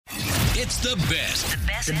It's the best.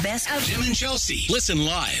 The best of Tim and Chelsea. Listen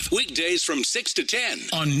live weekdays from 6 to 10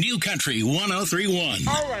 on New Country 103.1.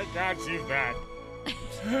 Oh my God, she's back.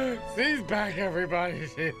 She's back, everybody.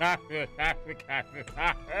 She's back.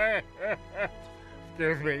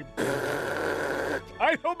 Excuse me.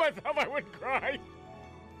 I told myself I wouldn't cry.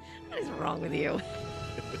 What is wrong with you?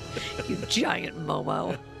 You giant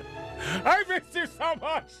Momo. I missed you so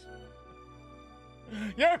much.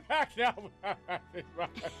 You're back now.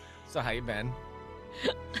 So how you been?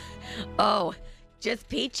 Oh, just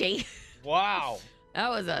peachy. Wow. That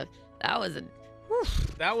was a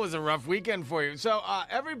That was a rough weekend for you. So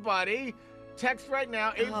everybody, text right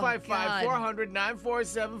now,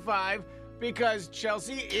 855-400-9475, because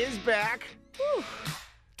Chelsea is back. Whew.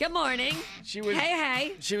 Good morning.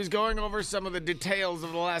 Hey. She was going over some of the details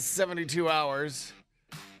of the last 72 hours,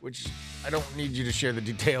 which I don't need you to share the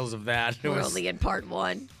details of that. We're only in part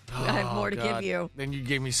one. I have more to give you. Then you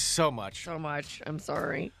gave me so much. So much. I'm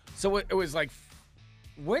sorry. So it was like,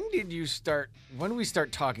 when did we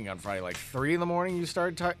start talking on Friday? Like 3 in the morning you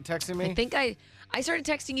started texting me? I think I started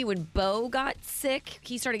texting you when Bo got sick.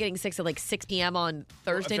 He started getting sick at like 6 p.m. on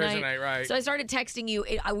Thursday night. Thursday night, right. So I started texting you.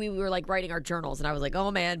 We were like writing our journals, and I was like,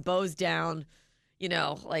 oh man, Bo's down. You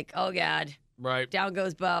know, like, oh God. Right. Down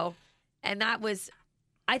goes Bo. And I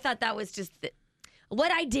thought that was just what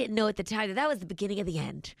I didn't know at the time, that was the beginning of the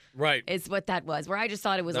end. Right. Is what that was, where I just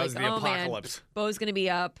thought it was that like, was the oh apocalypse. Man, Bo's going to be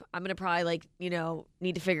up. I'm going to probably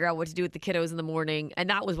need to figure out what to do with the kiddos in the morning. And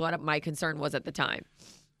that was what my concern was at the time.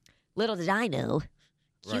 Little did I know.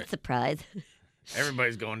 Cute Right. surprise.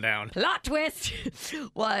 Everybody's going down. Plot twist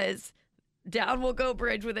was down will go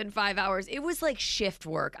bridge within 5 hours. It was like shift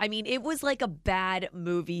work. I mean, it was like a bad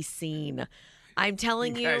movie scene. I'm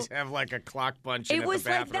telling you. You guys have like a clock punching It at was the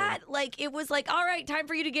bathroom. like that. Like, it was like, all right, time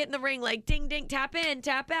for you to get in the ring. Like, ding, ding, tap in,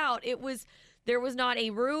 tap out. There was not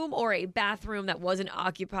a room or a bathroom that wasn't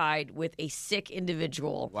occupied with a sick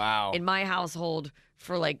individual. Wow. In my household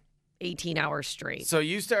for like 18 hours straight. So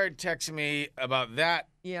you started texting me about that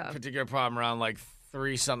Yeah. particular problem around like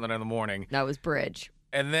 3 something in the morning. That was bridge.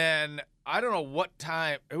 And then I don't know what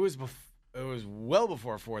time it was. It was well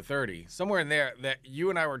before 4:30, somewhere in there, that you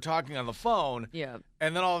and I were talking on the phone. Yeah.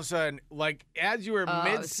 And then all of a sudden, like as you were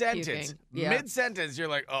I was mid-sentence, puking. Yeah. you're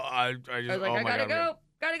like, oh, I just, I was like, oh I my gotta God.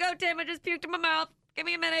 go, Tim. I just puked in my mouth. Give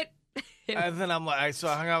me a minute. And then I'm like, so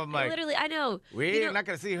I hung up. I'm like, Literally, I know. we're not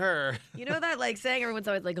gonna see her. You know that like saying everyone's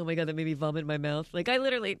always like, oh my God, that made me vomit in my mouth. Like I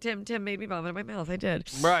literally, Tim made me vomit in my mouth. I did.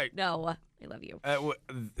 Right. No, I love you.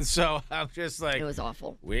 So I'm just like, It was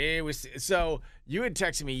awful. So you had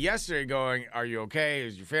texted me yesterday going, are you okay?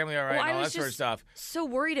 Is your family all right? Well, and I all was that sort of just stuff. so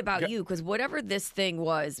worried about you because whatever this thing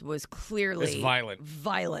was clearly It's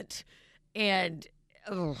violent. And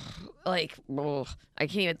I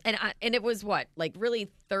can't even. And it was what, like really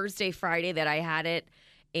Thursday, Friday that I had it,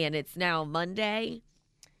 and it's now Monday.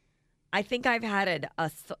 I think I've had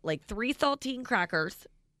like 3 saltine crackers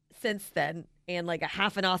since then, and like a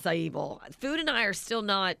half an acai bowl. Food and I are still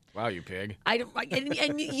not. Wow, you pig.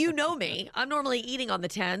 And you know me. I'm normally eating on the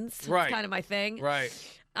 10s. Right. It's kind of my thing. Right.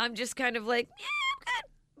 I'm just kind of like, yeah, I'm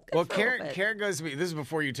good. Well, for a little bit. Karen goes to me. This is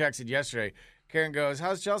before you texted yesterday. Karen goes,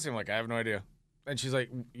 "How's Chelsea?" I'm like, "I have no idea." And she's like,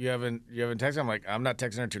 "You haven't texted?" I'm like, "I'm not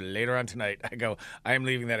texting her until later on tonight." I go, "I am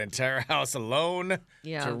leaving that entire house alone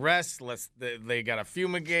to rest. They got to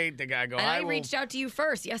fumigate. They got to go." And I reached out to you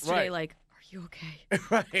first yesterday, Right. like, "Are you okay?"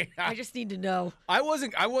 Right. I just need to know. I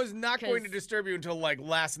was not going to disturb you until like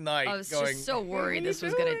last night. I was going, just so worried this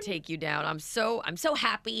was going to take you down. I'm so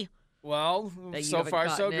happy. Well, That you so haven't far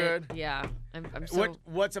so gotten good. it. Yeah, I'm so.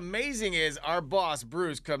 What's amazing is our boss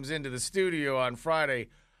Bruce comes into the studio on Friday,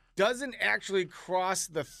 doesn't actually cross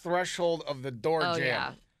the threshold of the door Oh jam.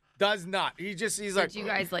 yeah. Does not. He's like. Did you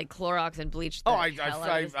guys like Clorox and bleach? The Oh, I hell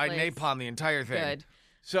out of this place? napalm the entire thing. Good.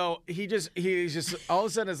 So he's just all of a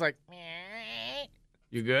sudden it's like,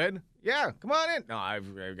 you good? Yeah, come on in. No,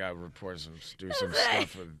 I've got to report do some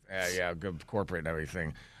stuff with good corporate and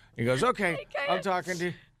everything. He goes, okay, I'm talking to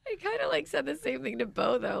you. I kind of like said the same thing to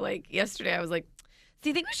Bo though. Like yesterday, I was like, "Do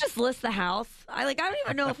you think we should just list the house?" I don't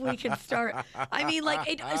even know if we can start. I mean,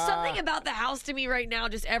 like something about the house to me right now.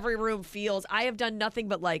 Just every room feels. I have done nothing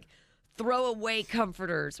but like throw away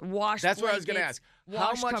comforters, wash. That's what I was going to blankets,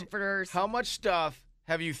 ask. Wash comforters. How much stuff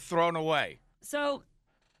have you thrown away? So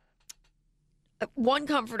one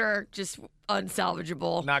comforter just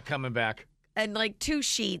unsalvageable, Not coming back. and like 2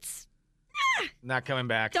 sheets Not coming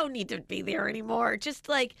back. don't need to be there anymore. Just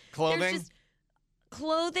like Clothing? there's just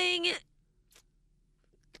clothing.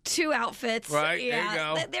 2 outfits. Right,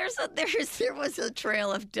 Yeah. there you go. There was a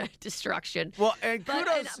trail of destruction. Well, and But,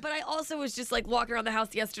 kudos. but I also was just like walking around the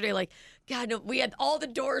house yesterday, like, God, no, we had all the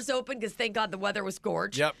doors open because thank God the weather was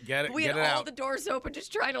gorgeous. Yep, get it We get had it all out. the doors open,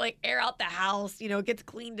 just trying to like air out the house, it gets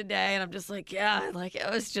clean today. And I'm just like, yeah, like it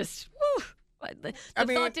was just, whew. The I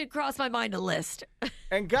mean- thought did cross my mind to list.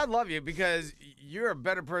 And God love you because you're a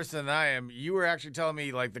better person than I am. You were actually telling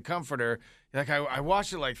me like the comforter, like I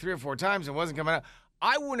washed it like 3 or 4 times and it wasn't coming out.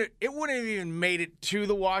 It wouldn't have even made it to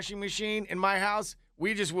the washing machine in my house.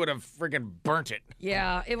 We just would have freaking burnt it.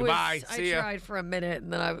 Yeah, it Goodbye. was. See I ya. tried for a minute,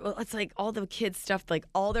 and then it's like all the kids' stuff, like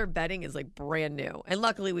all their bedding is like brand new. And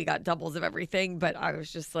luckily, we got doubles of everything. But I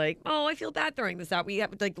was just like, oh, I feel bad throwing this out. We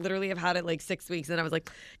have like literally have had it like 6 weeks, and I was like,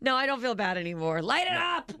 no, I don't feel bad anymore. Light it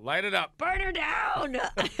up, Light it up. burn her down.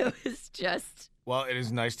 It was just. Well, it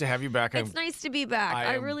is nice to have you back. It's nice to be back.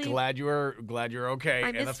 I am really. glad you're okay. I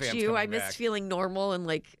and the missed fam's you. coming I missed back. feeling normal and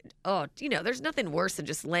like, there's nothing worse than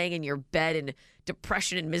just laying in your bed in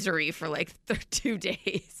depression and misery for like 2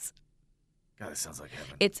 days. God, this sounds like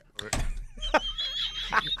heaven. It's.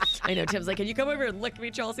 I know. Tim's like, can you come over and lick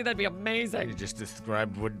me, Chelsea? That'd be You amazing. just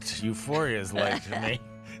described what euphoria is like to me.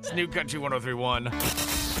 It's New Country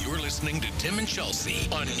 103.1. You're listening to Tim and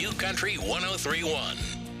Chelsea on New Country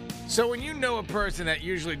 103.1. So when you know a person that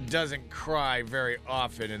usually doesn't cry very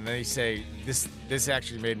often and they say, this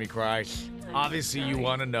actually made me cry, obviously you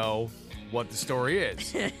want to know what the story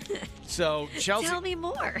is. So Chelsea... Tell me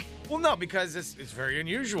more. Well, no, because it's very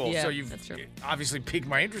unusual. Yeah, so you've that's true. obviously piqued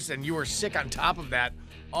my interest, and you were sick on top of that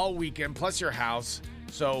all weekend, plus your house.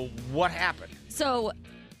 So what happened? So,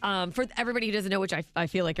 for everybody who doesn't know, which I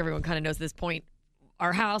feel like everyone kind of knows at this point,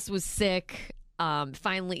 our house was sick.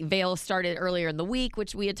 Finally, Vale started earlier in the week,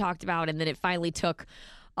 which we had talked about, and then it finally took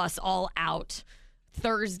us all out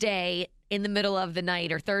Thursday in the middle of the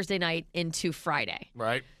night or Thursday night into Friday.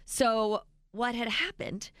 Right? So what had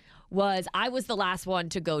happened was I was the last one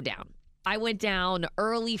to go down. I went down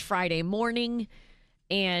early Friday morning,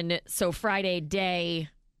 and so Friday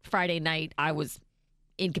night, I was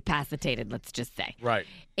incapacitated, let's just say. Right.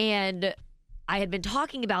 And I had been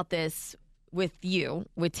talking about this with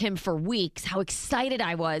Tim for weeks, how excited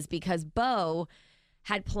I was because Bo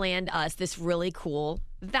had planned us this really cool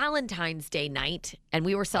Valentine's Day night, and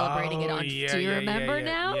we were celebrating it on. Yeah, do you yeah, remember yeah,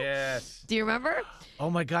 now? Yes. Do you remember? Oh,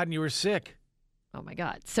 my God, and you were sick. Oh my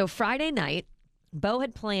God. So Friday night, Bo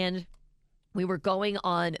had planned we were going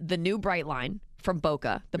on the new Bright Line from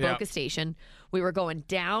Boca, the Yeah. Boca station. We were going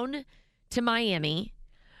down to Miami.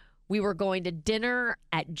 We were going to dinner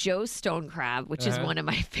at Joe's Stone Crab, which is one of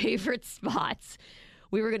my favorite spots.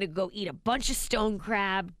 We were going to go eat a bunch of stone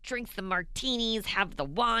crab, drink some martinis, have the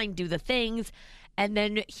wine, do the things. And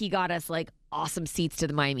then he got us like awesome seats to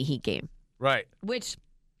the Miami Heat game, Right. which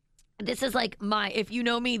this is like if you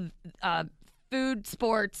know me, food,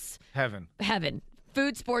 sports, Heaven. heaven.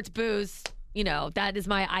 Food, sports, booze, that is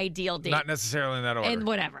my ideal date. Not necessarily in that order. And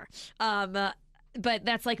whatever. But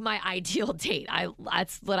that's like my ideal date.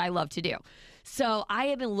 That's what I love to do. So I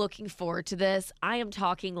have been looking forward to this. I am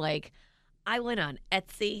talking like I went on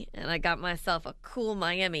Etsy and I got myself a cool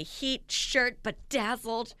Miami Heat shirt,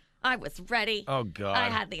 bedazzled. I was ready. Oh, God. I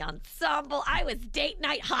had the ensemble. I was date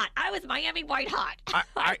night hot. I was Miami white hot.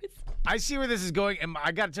 I see where this is going, and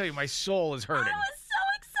I got to tell you, my soul is hurting. I was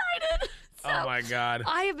so excited. Oh, my God.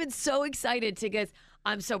 I have been so excited because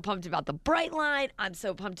I'm so pumped about the Bright Line. I'm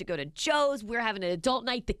so pumped to go to Joe's. We're having an adult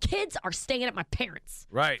night. The kids are staying at my parents'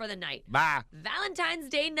 Right. for the night. Bye. Valentine's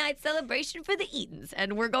Day night celebration for the Eatons,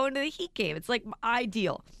 and we're going to the Heat game. It's like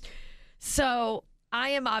ideal. So I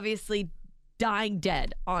am obviously dying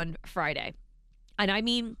dead on Friday. And I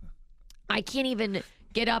mean, I can't even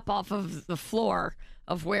get up off of the floor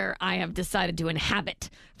of where I have decided to inhabit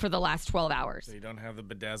for the last 12 hours. So you don't have the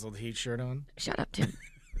bedazzled Heat shirt on? Shut up, Tim.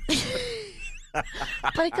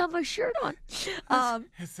 But I got my shirt on.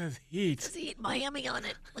 It says Heat. See Miami on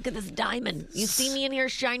it. Look at this diamond. You see me in here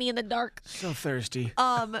shiny in the dark. So thirsty.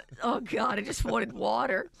 Oh God, I just wanted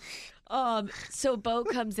water. So Bo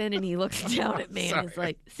comes in and he looks down at me and he's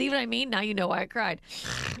like, see what I mean? Now you know why I cried.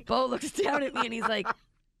 Bo looks down at me and he's like,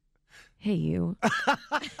 hey, you.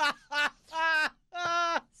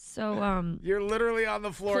 So, You're literally on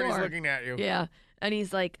the floor and he's Floor. looking at you. yeah. And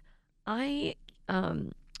he's like,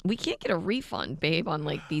 we can't get a refund, babe, on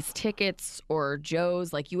like these tickets or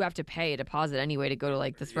Joe's. Like, you have to pay a deposit anyway to go to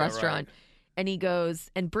like this Yeah, restaurant. right. And he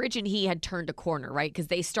goes, and Bridge and he had turned a corner, right? Because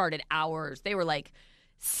they started hours. They were like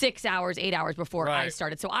 6 hours, 8 hours before I Right.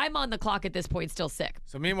 started. So I'm on the clock at this point, still sick.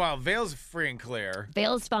 So meanwhile, Vale's free and clear.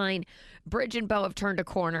 Vale's fine. Bridge and Bo have turned a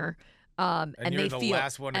corner. And you're they the feel,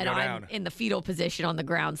 last one to and go I'm down. in the fetal position on the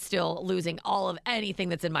ground, still losing all of anything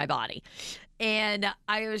that's in my body. And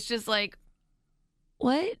I was just like,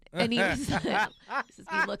 what? And he was, this is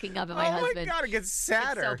me looking up at my husband. Oh my God, it gets It's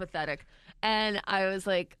sadder. so pathetic. And I was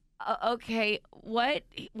like, okay, what?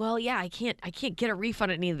 Well, yeah, I can't get a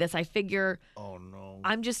refund on any of this. I figure Oh no.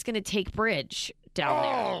 I'm just gonna take Bridge down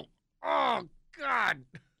there. Oh God.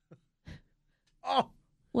 Oh.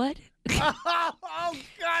 What? Oh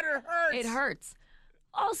God, it hurts. It hurts.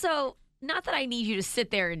 Also, not that I need you to sit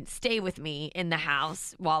there and stay with me in the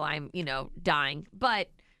house while I'm, dying, but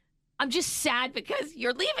I'm just sad because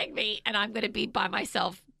you're leaving me and I'm going to be by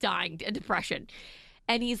myself dying in depression.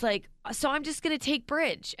 And he's like, so I'm just going to take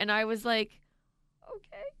Bridge. And I was like,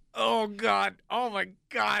 okay. Oh God. Oh my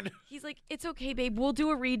God. He's like, it's okay, babe. We'll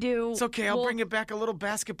do a redo. It's okay. I'll bring you back a little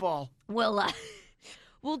basketball.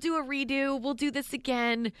 We'll do a redo. We'll do this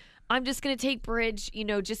again. I'm just going to take Bridge,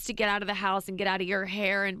 just to get out of the house and get out of your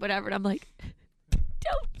hair and whatever. And I'm like,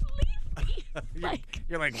 don't leave me.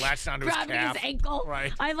 You're like latched onto his Grabbing calf. his ankle.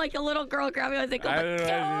 Right. I'm like a little girl grabbing his ankle.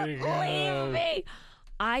 Don't leave me.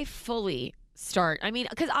 I fully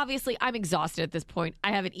because obviously I'm exhausted at this point.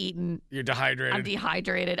 I haven't eaten. You're dehydrated. I'm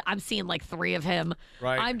dehydrated. I'm seeing like 3 of him.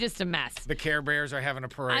 Right. I'm just a mess. The Care Bears are having a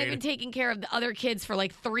parade. I've been taking care of the other kids for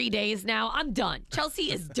like 3 days now. I'm done.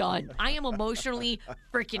 Chelsea is done. I am emotionally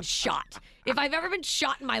freaking shot. If I've ever been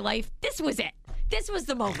shot in my life, this was it. This was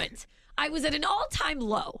the moment. I was at an all-time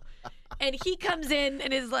low. And he comes in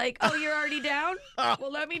and is like, oh, you're already down?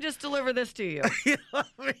 Well, let me just deliver this to you. Let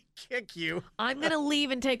me kick you. I'm going to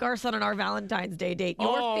leave and take our son on our Valentine's Day date.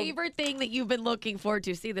 Your Oh. favorite thing that you've been looking forward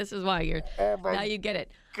to. See, this is why you're now you get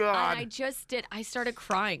it. God. And I just did. I started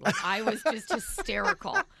crying. Like I was just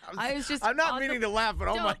hysterical. I was just. I'm not on meaning the, to laugh, but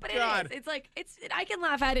oh no, my but God. It is. It's like I can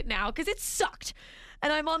laugh at it now because it sucked,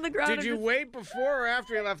 and I'm on the ground. Did you wait before or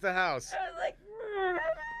after you left the house? I was like.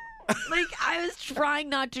 Like I was trying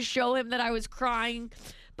not to show him that I was crying,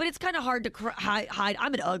 but it's kind of hard to hide.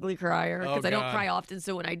 I'm an ugly crier because Oh, I don't God. cry often.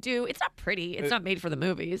 So when I do, it's not pretty. It's not made for the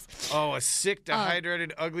movies. Oh, a sick,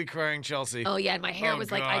 dehydrated, ugly, crying Chelsea. Oh yeah, and my hair Oh,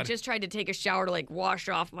 was like I God. just tried to take a shower to like wash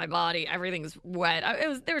off my body. Everything's wet.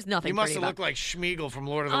 There was nothing. You must pretty have about looked like Schmeagol from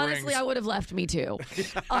Lord of the Honestly, Rings. I would have left me too.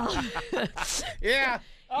 Yeah.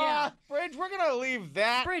 Yeah. Bridge, we're going to leave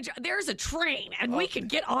that. Bridge, there's a train, and we could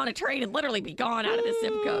get on a train and literally be gone out of this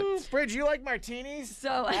zip code. Bridge, you like martinis?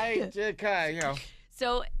 So,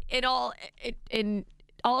 So, in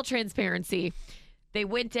all transparency, they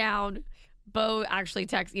went down. Bo actually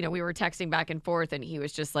we were texting back and forth, and he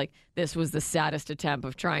was just like, "This was the saddest attempt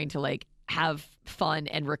of trying to like have fun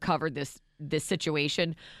and recover this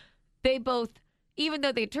situation." They both, even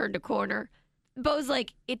though they turned a corner. Bo's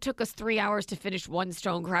like, it took us 3 hours to finish one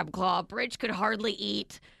stone crab claw. Bridge could hardly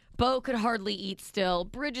eat. Bo could hardly eat still.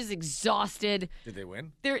 Bridge is exhausted. did they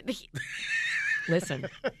win? Listen,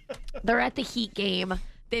 they're at the Heat game.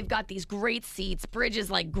 They've got these great seats. Bridge is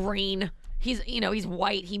like green. He's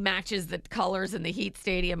white. He matches the colors in the Heat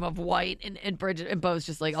Stadium of white. And Bridge and Bo's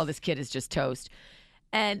just like, oh, this kid is just toast.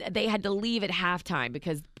 And they had to leave at halftime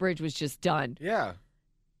because Bridge was just done. Yeah.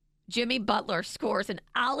 Jimmy Butler scores an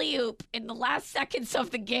alley-oop in the last seconds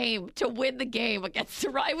of the game to win the game against the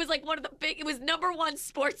It was like it was #1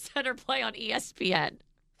 Sports Center play on ESPN.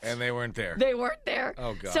 And they weren't there. They weren't there.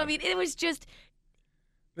 Oh, God. So, I mean, it was just,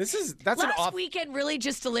 That's an last off. weekend really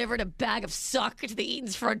just delivered a bag of suck to the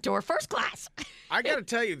Eaton's front door, first class. I got to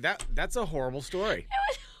tell you, that's a horrible story. It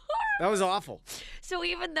was horrible. That was awful. So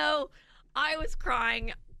even though I was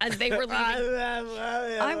crying as they were leaving,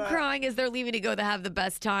 I'm crying as they're leaving to go to have the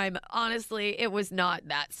best time. Honestly, it was not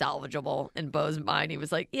that salvageable in Bo's mind. He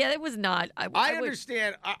was like, yeah, it was not. I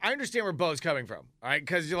understand. I understand where Bo's coming from. All right,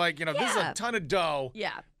 because you're like, this is Yeah. a ton of dough.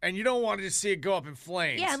 Yeah. And you don't want to just see it go up in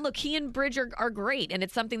flames. Yeah, and look, he and Bridge are great, and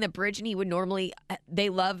it's something that Bridge and he would normally, they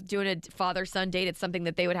love doing a father-son date. It's something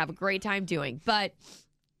that they would have a great time doing. But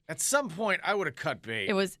At some point, I would have cut bait.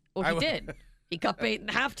 it was, well, I he would- did. He cut bait in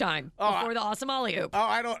halftime before the awesome alley-oop. Oh,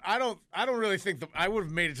 I don't really think I would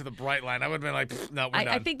have made it to the bright line. I would have been like, no, we're done.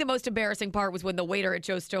 I think the most embarrassing part was when the waiter at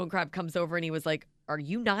Joe's Stone Crab comes over and he was like, "Are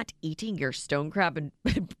you not eating your stone crab?" And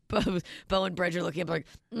Bo and Bridge are looking up like,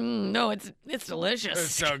 "No, it's delicious.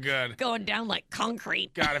 It's so good. Going down like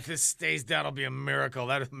concrete." God, if this stays down, it'll be a miracle.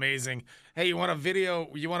 That is amazing. Hey, you want a video?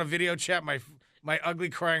 You want a video chat? My ugly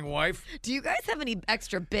crying wife. Do you guys have any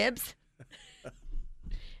extra bibs?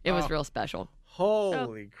 It was real special.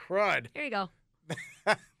 Holy crud! Here you go.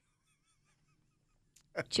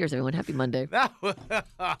 Cheers, everyone. Happy Monday.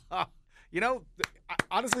 You know,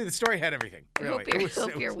 honestly, the story had everything. I Really.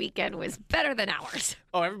 hope your weekend was better than ours.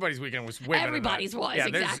 Oh, everybody's weekend was way better than Everybody's mine. was, Yeah,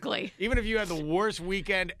 exactly. Even if you had the worst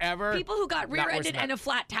weekend ever. People who got not worse rear-ended than that. and a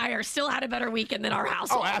flat tire still had a better weekend than our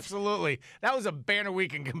household. Oh, absolutely. That was a banner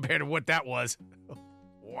weekend compared to what that was.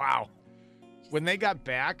 Wow. When they got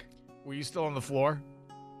back, were you still on the floor?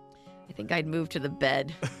 I think I'd moved to the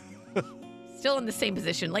bed. Still in the same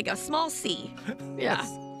position, like a small C. Yeah.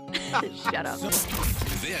 Shut up.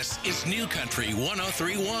 This is New Country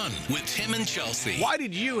 103.1 with Tim and Chelsea. Why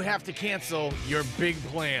did you have to cancel your big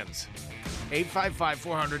plans?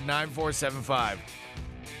 855-400-9475.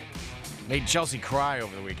 Made Chelsea cry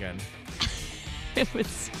over the weekend.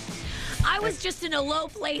 I was just in a low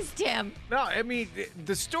place, Tim. No, I mean,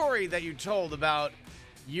 the story that you told about,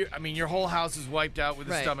 your whole house is wiped out with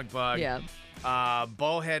a Right. stomach bug. Yeah.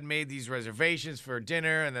 Bo had made these reservations for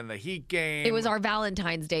dinner and then the Heat game. It was our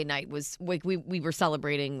Valentine's Day night. We were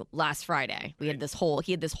celebrating last Friday. He had this whole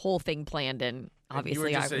thing planned, and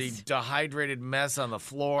obviously you were just a dehydrated mess on the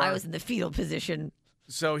floor. I was in the fetal position.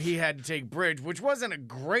 So he had to take bridge, which wasn't a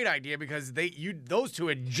great idea because those two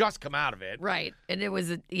had just come out of it. Right. And it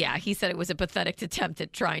was, he said it was a pathetic attempt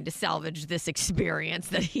at trying to salvage this experience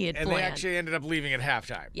that he had And planned. they actually ended up leaving at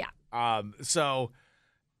halftime. Yeah.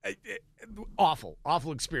 Awful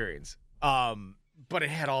experience. But it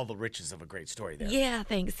had all the riches of a great story there. Yeah,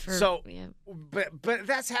 thanks for. But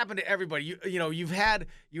that's happened to everybody. You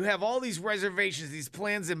have all these reservations, these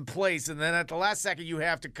plans in place, and then at the last second you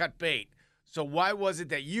have to cut bait. So why was it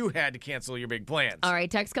that you had to cancel your big plans? All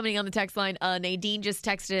right, text coming on the text line. Nadine just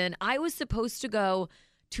texted in. I was supposed to go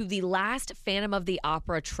to the last Phantom of the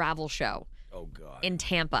Opera travel show. Oh God. In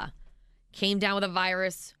Tampa. Came down with a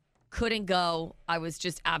virus. Couldn't go. I was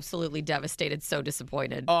just absolutely devastated. So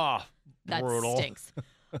disappointed. Oh, That brutal. stinks.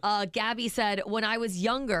 Gabby said, when I was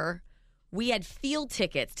younger, we had field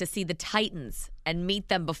tickets to see the Titans and meet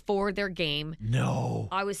them before their game. No.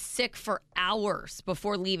 I was sick for hours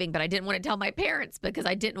before leaving, but I didn't want to tell my parents because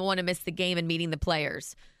I didn't want to miss the game and meeting the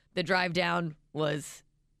players. The drive down was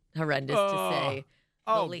horrendous to say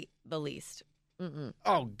the least. Mm-mm.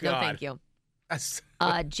 Oh, God. No, thank you. That's-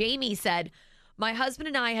 Jamie said, my husband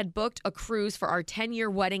and I had booked a cruise for our 10-year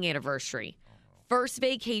wedding anniversary. First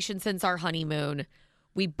vacation since our honeymoon.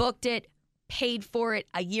 We booked it, paid for it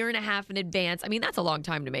a year and a half in advance. I mean, that's a long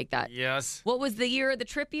time to make that. Yes. What was the year of the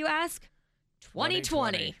trip, you ask?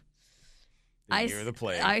 2020. The year of the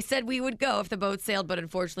plague. I said we would go if the boat sailed, but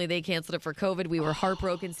unfortunately they canceled it for COVID. We were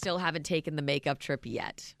heartbroken, still haven't taken the makeup trip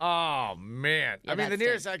yet. Oh, man. Yeah, I mean, that the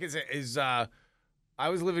nearest I can say is I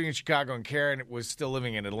was living in Chicago, and Karen was still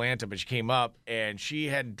living in Atlanta, but she came up, and she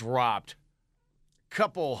had dropped a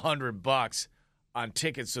couple $100 on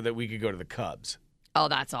tickets so that we could go to the Cubs. Oh,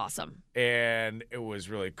 that's awesome. And it was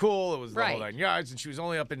really cool. It was the whole Right. 9 yards, and she was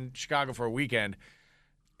only up in Chicago for a weekend,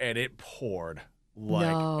 and it poured like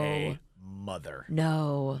a mother.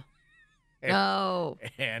 No. No.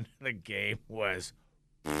 And the game was,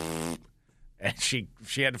 and she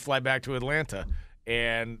had to fly back to Atlanta,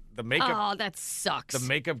 and the makeup. Oh, that sucks. The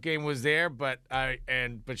makeup game was there, but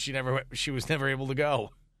she was never able to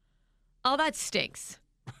go. Oh, that stinks.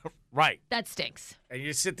 Right. That stinks. And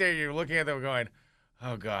you sit there, you're looking at them going,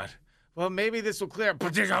 oh, God. Well, maybe this will clear.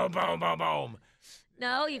 Boom, boom, boom, boom.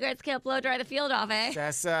 No, you guys can't blow dry the field off, eh?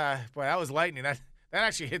 That's, boy, that was lightning. That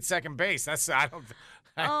actually hit second base.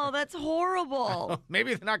 Oh, that's horrible.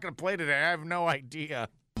 Maybe they're not going to play today. I have no idea.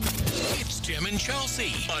 It's Tim and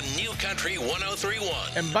Chelsea on New Country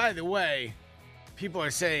 103.1. And by the way, people are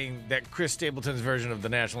saying that Chris Stapleton's version of the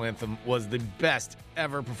national anthem was the best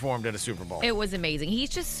ever performed at a Super Bowl. It was amazing. He's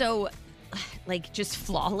just so, just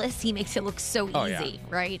flawless. He makes it look so easy, Oh, yeah.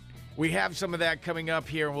 right? We have some of that coming up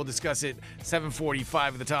here, and we'll discuss it 7:45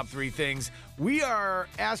 of the top three things. We are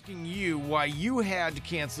asking you why you had to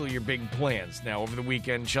cancel your big plans. Now, over the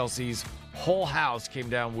weekend, Chelsea's whole house came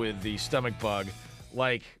down with the stomach bug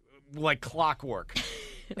like clockwork.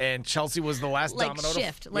 And Chelsea was the last Like domino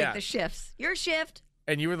shift, the shifts. Your shift.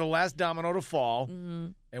 And you were the last domino to fall. Mm-hmm.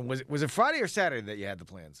 And was it Friday or Saturday that you had the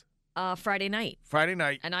plans? Friday night. Friday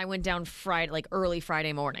night. And I went down early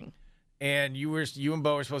Friday morning. And you and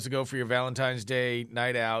Bo were supposed to go for your Valentine's Day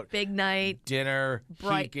night out. Big night. Dinner,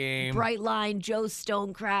 Heat game. Bright Line, Joe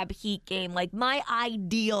Stone Crab, Heat game. Like my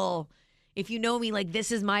ideal, if you know me, like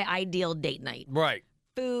this is my ideal date night. Right.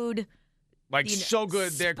 Food. Like so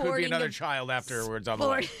good, there could be sporting another child afterwards on the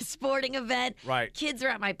way. Sporting event. Right. Kids are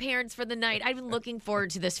at my parents' for the night. I've been looking forward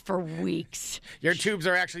to this for weeks. Your tubes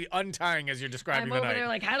are actually untying as you're describing I'm the over night. there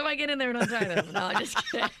like, how do I get in there and untie them? No, I'm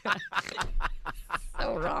just kidding.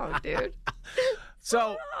 So wrong, dude.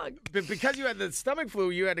 So, because you had the stomach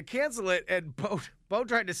flu, you had to cancel it, and Bo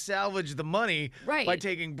tried to salvage the money by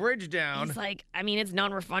taking Bridge down. He's like, I mean, it's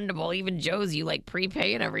non-refundable. Even Joe's, you like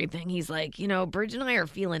prepay and everything. He's like, Bridge and I are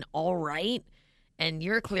feeling all right, and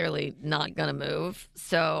you're clearly not going to move.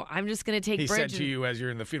 So I'm just going to take Bridge. He said to you as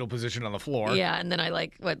you're in the fetal position on the floor. Yeah, and then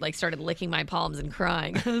I started licking my palms and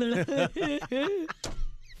crying.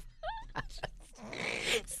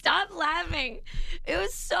 Stop laughing. It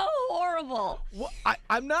was so horrible. Well,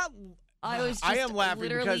 I'm not. I am laughing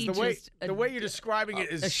because the way you're describing it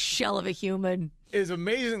is a shell of a human. Is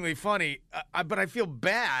amazingly funny, but I feel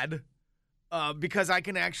bad because I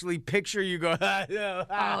can actually picture you go.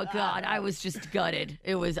 Oh God, I was just gutted.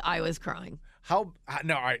 I was crying.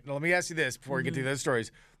 No, all right. Let me ask you this before we get through those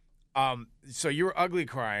stories. So you were ugly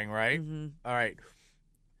crying, right? Mm-hmm. All right.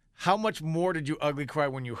 How much more did you ugly cry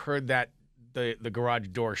when you heard that the garage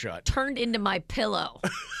door shut? Turned into my pillow.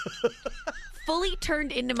 Fully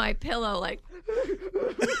turned into my pillow, like.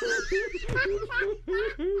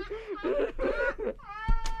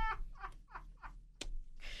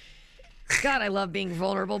 God, I love being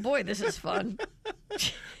vulnerable. Boy, this is fun.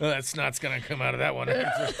 Well, that snot's gonna come out of that one.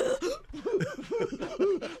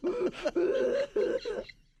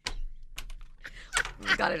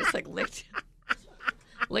 God, I just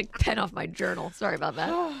licked pen off my journal. Sorry about that.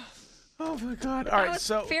 Oh my God! All right,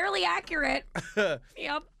 so fairly accurate.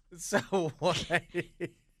 Yep. So why?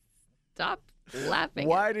 Stop laughing.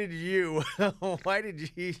 Why did you?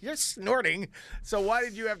 You're snorting. So why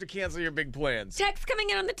did you have to cancel your big plans? Text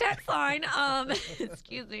coming in on the text line.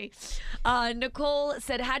 Excuse me. Nicole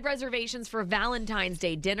said had reservations for Valentine's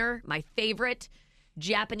Day dinner. My favorite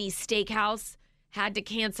Japanese steakhouse. Had to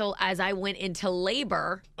cancel as I went into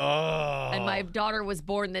labor. Oh. And my daughter was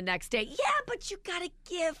born the next day. Yeah, but you got a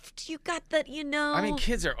gift. You got the, I mean,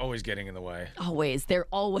 kids are always getting in the way. Always. They're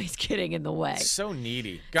always getting in the way. So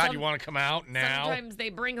needy. God, you want to come out now? Sometimes they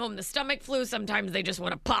bring home the stomach flu. Sometimes they just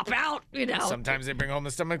want to pop out, Sometimes they bring home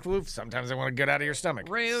the stomach flu. Sometimes they want to get out of your stomach.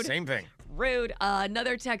 Rude. Same thing. Rude.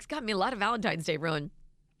 Another text got me a lot of Valentine's Day ruin.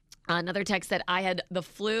 Another text said I had the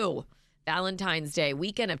flu. Valentine's Day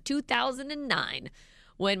weekend of 2009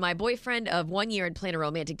 when my boyfriend of 1 year had planned a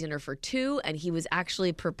romantic dinner for 2 and he was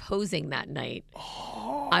actually proposing that night.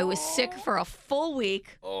 Oh. I was sick for a full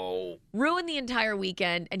week, ruined the entire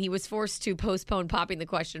weekend, and he was forced to postpone popping the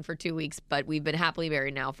question for 2 weeks, but we've been happily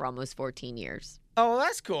married now for almost 14 years. Oh,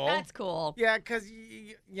 that's cool. That's cool. Yeah, because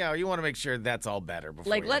you want to make sure that's all better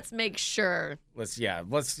before. Let's make sure. Let's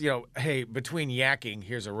hey, between yakking,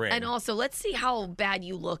 here's a ring. And also, let's see how bad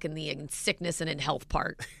you look in sickness and in health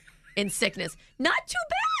part. In sickness, not too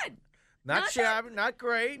bad. Not shabby, not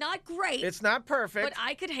great. Not great. It's not perfect, but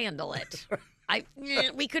I could handle it.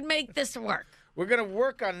 We could make this work. We're gonna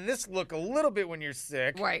work on this look a little bit when you're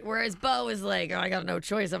sick. Right. Whereas Bo is like, I got no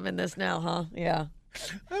choice. I'm in this now, huh? Yeah.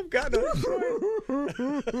 I've got no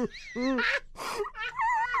choice.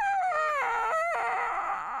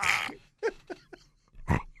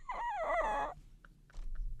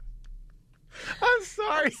 I'm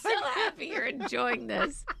sorry. So happy you're enjoying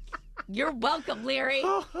this. You're welcome, Larry.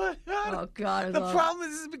 Oh God. The problem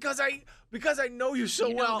is because I know you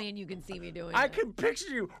so well. And you can see me doing I can picture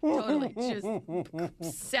you. Totally. Just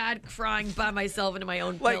sad crying by myself into my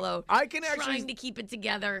own pillow. I can actually trying to keep it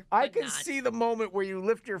together. I can see the moment where you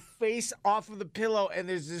lift your face off of the pillow and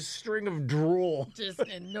there's this string of drool.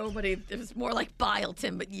 And nobody, it was more like bile,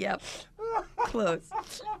 Tim, but yep. Close.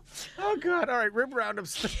 Oh God. All right, Rib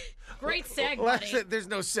Roundups. Great segue, buddy. There's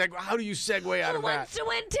no segue. How do you segue out of that? Who wants to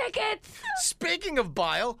win tickets? Speaking of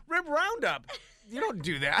bile, Rib Roundup. You don't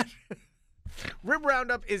do that. Rib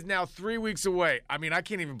Roundup is now 3 weeks away. I mean, I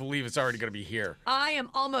can't even believe it's already going to be here. I am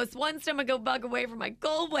almost one stomach bug away from my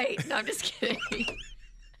goal weight. No, I'm just kidding.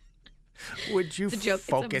 Would you it's a joke.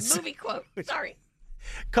 focus? It's a movie quote. Sorry.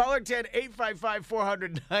 Caller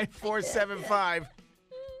 10-855-400-9475.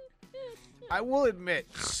 I will admit,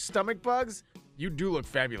 stomach bugs, you do look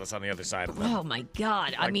fabulous on the other side of them. Oh, my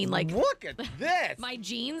God. I mean, look at this. My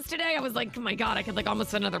jeans today, I was like, oh, my God, I could,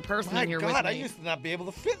 almost fit another person in here with me. My God, I used to not be able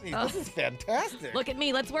to fit in these. This is fantastic. Look at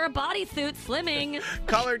me. Let's wear a bodysuit. Slimming.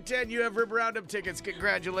 Caller 10, you have Rib Roundup tickets.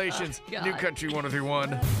 Congratulations. New Country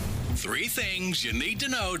 103.1. 3 things you need to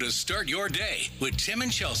know to start your day with Tim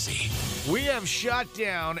and Chelsea. We have shot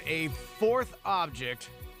down a 4th object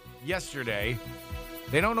yesterday.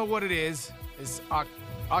 They don't know what it is. It's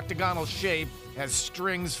octagonal shape, has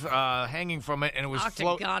strings hanging from it, and it was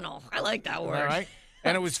octagonal. I like that word. All right.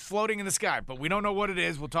 And it was floating in the sky, but we don't know what it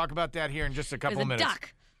is. We'll talk about that here in just a couple of minutes.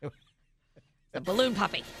 Duck. A balloon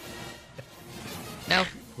puppy. No.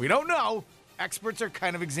 We don't know. Experts are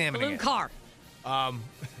kind of examining balloon car.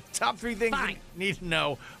 top 3 things Fine. you need to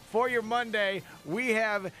know. For your Monday, we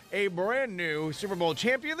have a brand new Super Bowl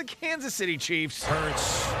champion, the Kansas City Chiefs.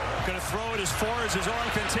 Hurts going to throw it as far as his arm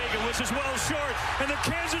can take it, which is well short. And the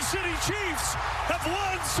Kansas City Chiefs have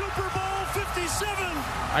won Super Bowl 57.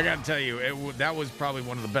 I got to tell you, that was probably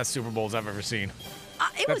one of the best Super Bowls I've ever seen.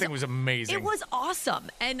 That thing was amazing. It was awesome.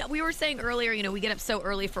 And we were saying earlier, we get up so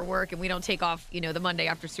early for work and we don't take off, the Monday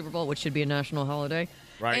after Super Bowl, which should be a national holiday.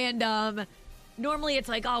 Right. And normally it's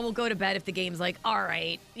like, we'll go to bed if the game's like, all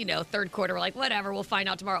right, third quarter, we're like, whatever, we'll find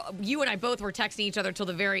out tomorrow. You and I both were texting each other till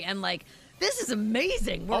the very end, like, this is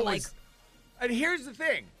amazing. We're like. And here's the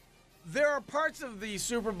thing. There are parts of the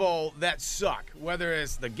Super Bowl that suck, whether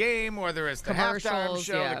it's the game, whether it's the halftime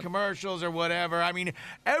show, the commercials, or whatever. I mean,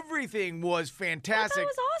 everything was fantastic. That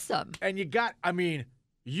was awesome. And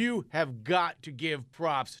you have got to give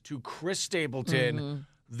props to Chris Stapleton,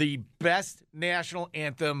 the best national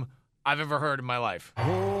anthem I've ever heard in my life.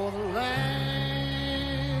 Oh, the land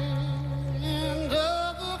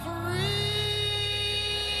of the free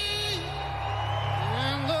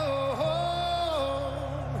and the home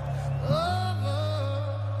of the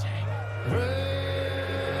brave.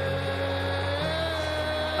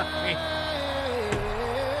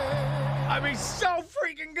 I mean, so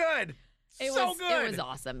freaking good. It was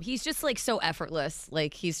awesome. He's just like so effortless.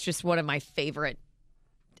 Like he's just one of my favorite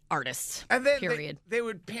artists. And then period. They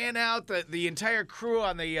would pan out the entire crew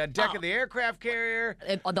on the deck of the aircraft carrier.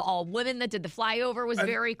 The all women that did the flyover was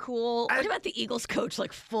very cool. What about the Eagles coach?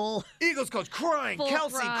 Like full Eagles coach crying,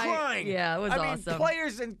 Kelsey crying. Yeah, it was awesome. I mean,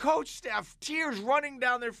 players and coach staff, tears running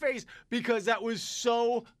down their face because that was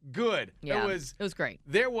so good. Yeah, it was great.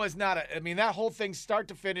 There was not that whole thing start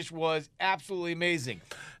to finish was absolutely amazing.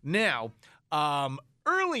 Now,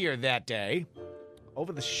 earlier that day,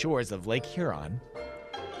 over the shores of Lake Huron,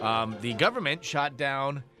 the government shot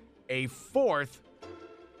down a 4th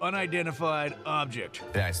unidentified object.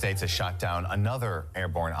 The United States has shot down another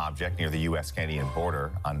airborne object near the U.S.-Canadian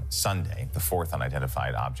border on Sunday, the 4th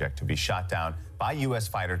unidentified object to be shot down by U.S.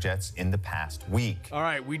 fighter jets in the past week. All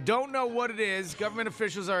right, we don't know what it is. Government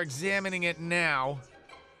officials are examining it now.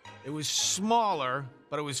 It was smaller,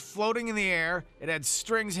 but it was floating in the air. It had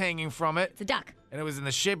strings hanging from it. It's a duck. And it was in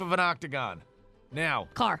the shape of an octagon. Now,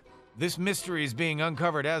 Car. This mystery is being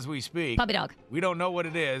uncovered as we speak. Puppy dog. We don't know what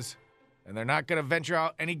it is, and they're not going to venture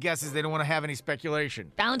out any guesses. They don't want to have any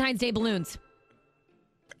speculation. Valentine's Day balloons.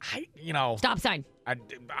 Stop sign. I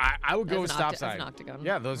would go with stop sign. That's an octagon.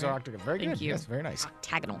 Yeah, those are octagon. Very Thank good. you. Yes, very nice.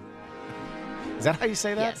 Octagonal. Is that how you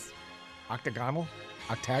say that? Yes. Octagonal?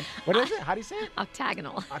 What is it? How do you say it?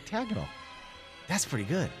 Octagonal. Octagonal. That's pretty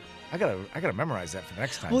good. I gotta memorize that for the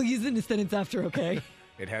next time. We'll use it in the sentence after, okay?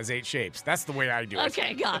 It has 8 shapes. That's the way I do it.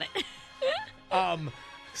 Okay, got it.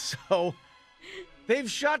 So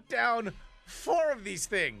they've shot down 4 of these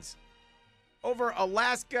things over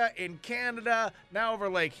Alaska, in Canada, now over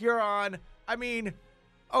Lake Huron. I mean,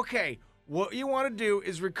 okay, what you want to do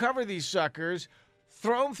is recover these suckers,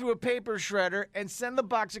 throw them through a paper shredder, and send the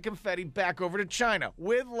box of confetti back over to China.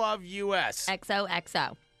 With love, U.S.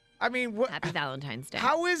 XOXO. I mean, what? Happy Valentine's Day.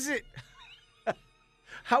 How is it?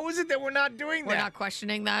 How is it that we're not doing that? We're not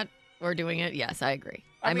questioning that. We're doing it. yes, I agree.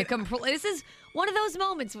 This is one of those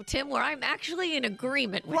moments, Tim, where I'm actually in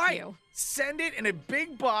agreement with you. Send it in a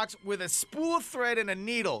big box with a spool of thread and a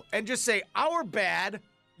needle and just say, "Our bad,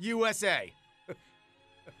 USA."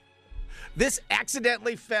 This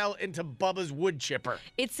accidentally fell into Bubba's wood chipper.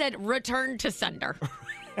 It said return to sender.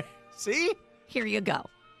 See? Here you go.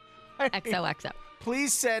 XOXO.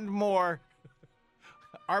 Please send more.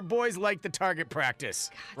 Our boys like the target practice,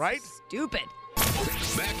 right? Stupid.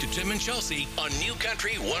 Back to Tim and Chelsea on New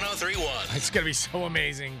Country 103.1. It's going to be so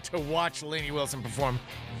amazing to watch Lainey Wilson perform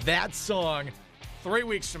that song 3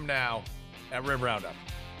 weeks from now at Rib Roundup.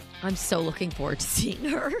 I'm so looking forward to seeing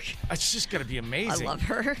her. It's just going to be amazing. I love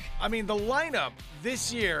her. I mean, the lineup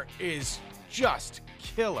this year is just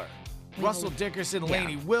killer. Russell Dickerson,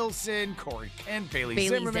 Lainey Wilson, Corey Kent, Bailey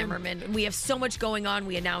Zimmerman. We have so much going on.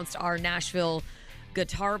 We announced our Nashville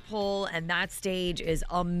guitar pull, and that stage is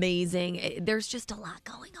amazing. There's just a lot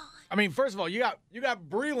going on. I mean, first of all, you got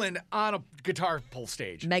Breland on a guitar pull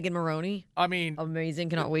stage. Megan Maroney. I mean, amazing.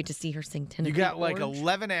 Cannot wait to see her sing Tennessee. You got like Orange.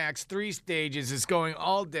 11 acts, 3 stages. It's going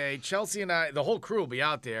all day. Chelsea and I, the whole crew will be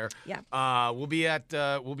out there. Yeah. We'll be at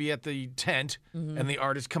the tent, and the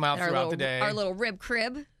artists come out throughout the day. Our little rib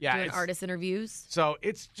crib. Yeah, doing artist interviews. So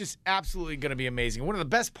it's just absolutely going to be amazing. One of the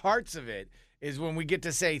best parts of it is when we get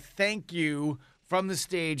to say thank you from the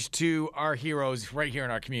stage to our heroes right here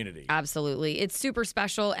in our community. Absolutely. It's super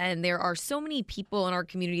special, and there are so many people in our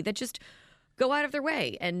community that just go out of their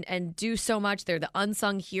way and do so much. They're the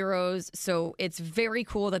unsung heroes. So it's very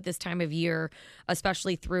cool that this time of year,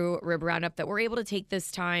 especially through Rib Roundup, that we're able to take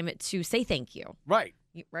this time to say thank you. Right.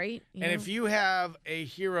 Right? And if you have a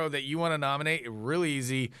hero that you want to nominate, really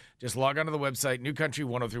easy. Just log onto the website,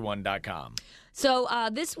 newcountry1031.com. So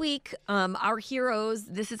this week, our heroes,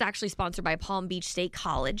 this is actually sponsored by Palm Beach State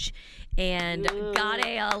College, and got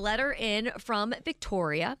a letter in from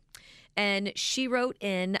Victoria. And she wrote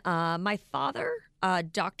in, my father,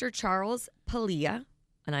 Dr. Charles Palia,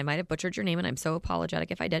 and I might have butchered your name, and I'm so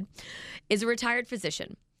apologetic if I did, is a retired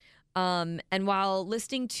physician. And while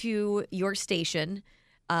listening to your station,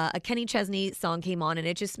 a Kenny Chesney song came on, and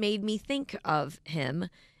it just made me think of him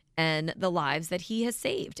and the lives that he has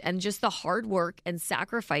saved and just the hard work and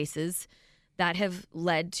sacrifices that have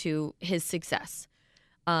led to his success.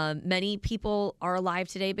 Many people are alive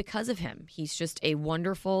today because of him. He's just a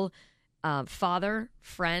wonderful father,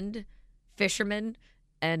 friend, fisherman,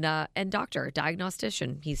 and doctor,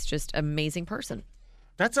 diagnostician. He's just an amazing person.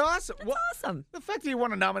 That's awesome. That's awesome. The fact that you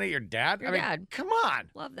want to nominate your dad, Your dad. Come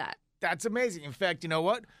on. Love that. That's amazing. In fact, you know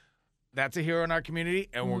what? That's a hero in our community,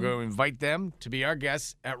 and we're going to invite them to be our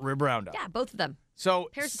guests at Rib Roundup. Yeah, both of them. So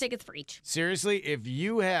Pairs of tickets for each. seriously, if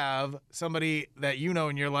you have somebody that you know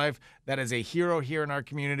in your life that is a hero here in our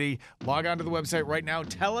community, log on to the website right now.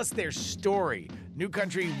 Tell us their story.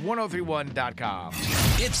 newcountry1031.com.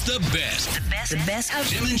 It's the best. The best of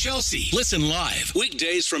Jim and Chelsea. Listen live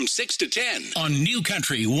weekdays from 6 to 10 on New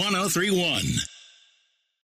Country 1031.